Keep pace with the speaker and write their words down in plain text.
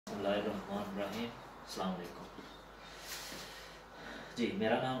बिस्मिल्लाहिर्रहमानिर्रहीम। अस्सलाम वालेकुम जी,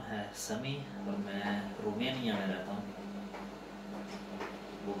 मेरा नाम है समी और मैं रोमेनिया में रहता हूँ।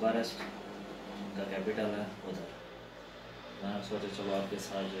 बुखारेस्ट का कैपिटल है उधर। मैं सोचा चलो आपके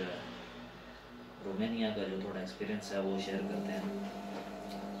साथ जो है रोमेनिया का जो थोड़ा एक्सपीरियंस है वो शेयर करते हैं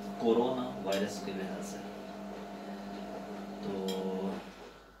कोरोना वायरस के लिहाज से। तो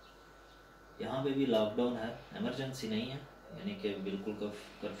यहाँ पे भी लॉकडाउन है, इमरजेंसी नहीं है, यानी कि बिल्कुल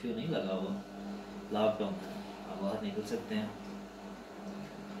कर्फ्यू नहीं लगा हुआ, लॉकडाउन है। आप बाहर निकल सकते हैं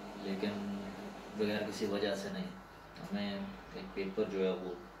लेकिन बगैर किसी वजह से नहीं। हमें एक पेपर जो है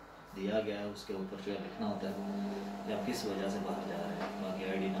वो दिया गया है, उसके ऊपर जो है लिखना होता है कि आप किस वजह से बाहर जा रहे हैं। बाकी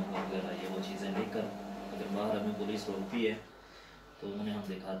आईडी नंबर वगैरह ये वो चीज़ें लिख कर अगर बाहर हमें पुलिस रोकती है तो उन्हें हम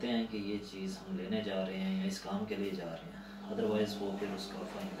दिखाते हैं कि ये चीज़ हम लेने जा रहे हैं या इस काम के लिए जा रहे हैं, अदरवाइज़ वो फिर उसका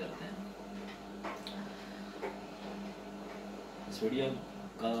फाइन करते हैं। इस वीडियो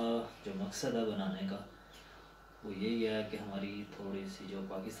का जो मकसद है बनाने का वो यही है कि हमारी थोड़ी सी जो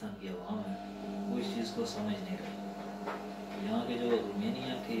पाकिस्तान की आवाम है वो इस चीज़ को समझ नहीं रही। यहाँ के जो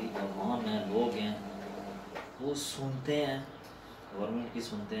रोमेनिया की आवाम है, लोग हैं, वो सुनते हैं, गवर्नमेंट की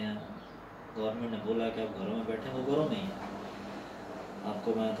सुनते हैं। गवर्नमेंट ने बोला कि आप घरों में बैठे, वो घरों में ही है। आपको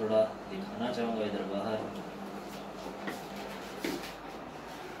मैं थोड़ा दिखाना चाहूँगा इधर बाहर।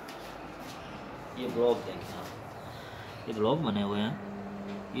 ये ब्लॉग देखें आप, ये ब्लॉग बने हुए हैं।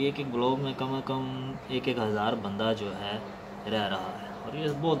 ये एक ब्लॉग में कम से कम 1,000 बंदा जो है रह रहा है और ये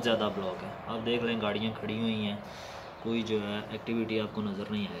बहुत ज़्यादा ब्लॉग है। आप देख लें गाड़ियाँ खड़ी हुई हैं, कोई जो है एक्टिविटी आपको नज़र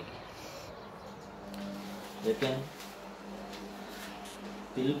नहीं आएगी। लेकिन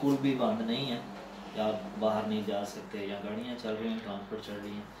बिल्कुल भी बंद नहीं है या आप बाहर नहीं जा सकते या गाड़ियाँ चल रही हैं, ट्रांसपोर्ट चल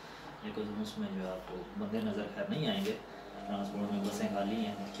रही हैं, लेकिन उसमें जो है आपको बंदे नज़र खैर नहीं आएंगे। ट्रांसपोर्ट में बसें खाली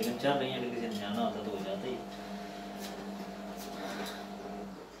हैं लेकिन चल रही हैं। अगर किसी ने जाना होता तो वो जाते ही।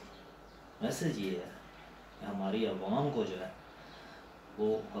 मैसेज ये है कि हमारी आवाम को जो है वो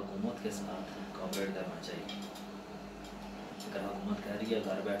हुकूमत के साथ कोऑपरेट करना चाहिए। अगर हुकूमत कह रही है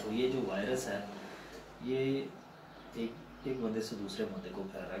घर बैठो, ये जो वायरस है ये एक बंदे से दूसरे बंदे को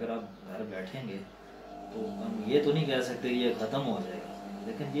फैल रहा है। अगर आप घर बैठेंगे तो हम ये तो नहीं कह सकते ये ख़त्म हो जाएगा,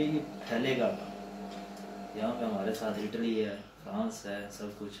 लेकिन ये फैलेगा कम। यहाँ पे हमारे साथ इटली है, फ्रांस है,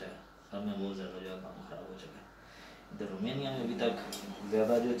 सब कुछ है, सब में बहुत ज़्यादा जो है काम ख़राब हो चुका है। इधर रोमेनिया में अभी तक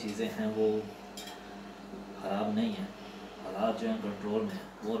ज़्यादा जो चीज़ें हैं वो ख़राब नहीं है, हालात जो हैं कंट्रोल में है।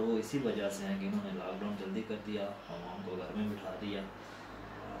 और वो इसी वजह से हैं कि इन्होंने लॉकडाउन जल्दी कर दिया, आवाम को घर में बिठा दिया।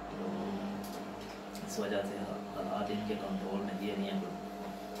 तो इस वजह से हालात इनके कंट्रोल में ये नहीं है।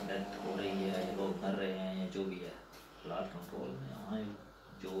 डेथ हो रही है, ये लोग मर रहे हैं, या जो भी है, हालात कंट्रोल में। हाँ,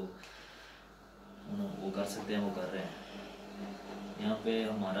 जो वो कर सकते हैं वो कर रहे हैं। यहाँ पे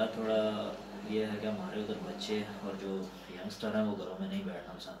हमारा थोड़ा ये है कि हमारे उधर बच्चे और जो यंगस्टर हैं वो घरों में नहीं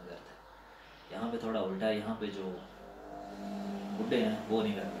बैठना पसंद करते। यहाँ पे थोड़ा उल्टा है, यहाँ पे जो बुढ़े हैं वो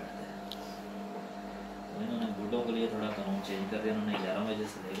नहीं घर बैठते। तो इन्होंने बुढ़ों के लिए थोड़ा कानून चेंज कर दिया। इन्होंने 11 बजे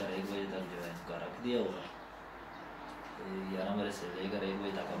से लेकर 1 बजे तक जो है इनका रख दिया हुआ। 11 बजे से लेकर 1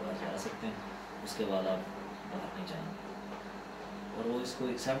 बजे तक आप बाहर जा सकते हैं, उसके बाद आप बाहर नहीं जाएंगे। और वो इसको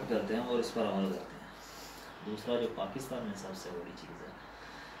एक्सेप्ट करते हैं और इस पर अमल करते हैं। दूसरा जो पाकिस्तान में सबसे बड़ी चीज़ है,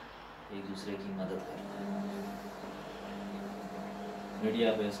 एक दूसरे की मदद करना है।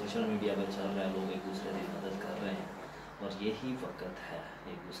 मीडिया पे, सोशल मीडिया पे चल रहा है, लोग एक दूसरे की मदद कर रहे हैं और यही वक्त है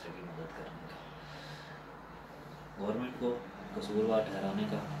एक दूसरे की मदद करने का। गवर्नमेंट को कसूरवार ठहराने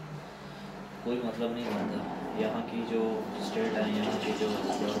का कोई मतलब नहीं बनता। यहाँ की जो स्टेट है, यहाँ की जो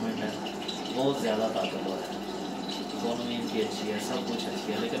गवर्नमेंट है बहुत ज़्यादा ताकतवर है, इकोनॉमी इनकी अच्छी है, सब कुछ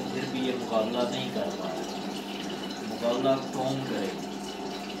अच्छी है, लेकिन फिर भी ये मुकाबला नहीं कर पा रहे। मुकाबला कौन करेगी?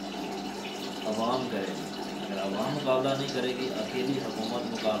 अवाम करेगी। अगर अवाम मुकाबला नहीं करेगी, अकेली हुकूमत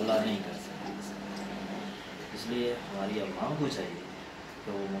मुकाबला नहीं कर सकती। इसलिए हमारी अवाम को चाहिए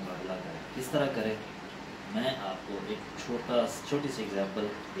कि वो मुकाबला करे। किस तरह करे, मैं आपको एक छोटी सी एग्जाम्पल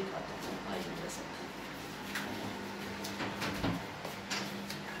दिखाता हूँ। आइए जैसा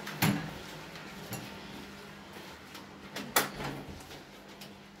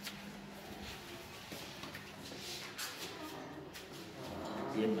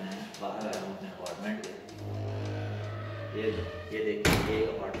ये मैं बाहर आया हूँ अपने अपार्टमेंट के। ये देखिए, ये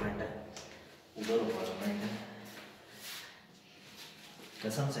अपार्टमेंट है, उधर अपार्टमेंट है।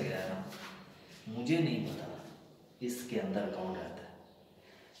 कसम से कह रहा हूँ, मुझे नहीं पता इसके अंदर कौन रहता है,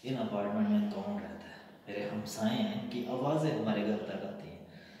 इन अपार्टमेंट में कौन रहता है। मेरे हमसाए हैं कि आवाज़ें हमारे घर तक आती हैं,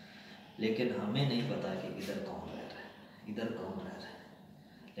 लेकिन हमें नहीं पता कि इधर कौन रह रहा है, इधर कौन रह रहा है।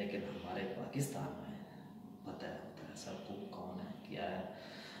 लेकिन हमारे पाकिस्तान में पता है सबको कौन है, क्या है।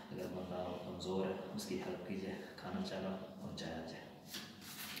 अगर बंदा कमज़ोर है उसकी हेल्प कीजिए, खाना चाला और जाया जाए।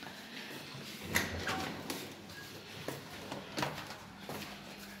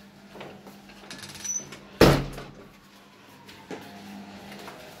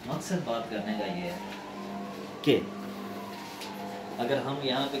 मकसद बात करने का ये है कि अगर हम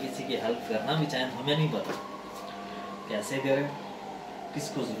यहाँ पे किसी की हेल्प करना भी चाहें, हमें नहीं पता कैसे करें,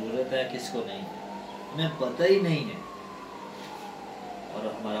 किसको ज़रूरत है किसको नहीं, हमें पता ही नहीं है। और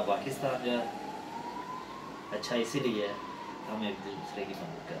हमारा पाकिस्तान जो है अच्छा इसीलिए है, हम एक दूसरे की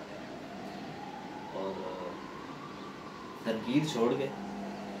मदद करते हैं और तनकीद छोड़ के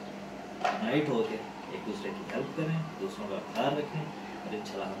यूनाइट हो के एक दूसरे की हेल्प करें, दूसरों का ख्याल रखें और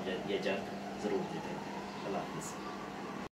इंशाल्लाह हम ये जंग ज़रूर जीतेंगे। अल्लाह हाफ़िज़।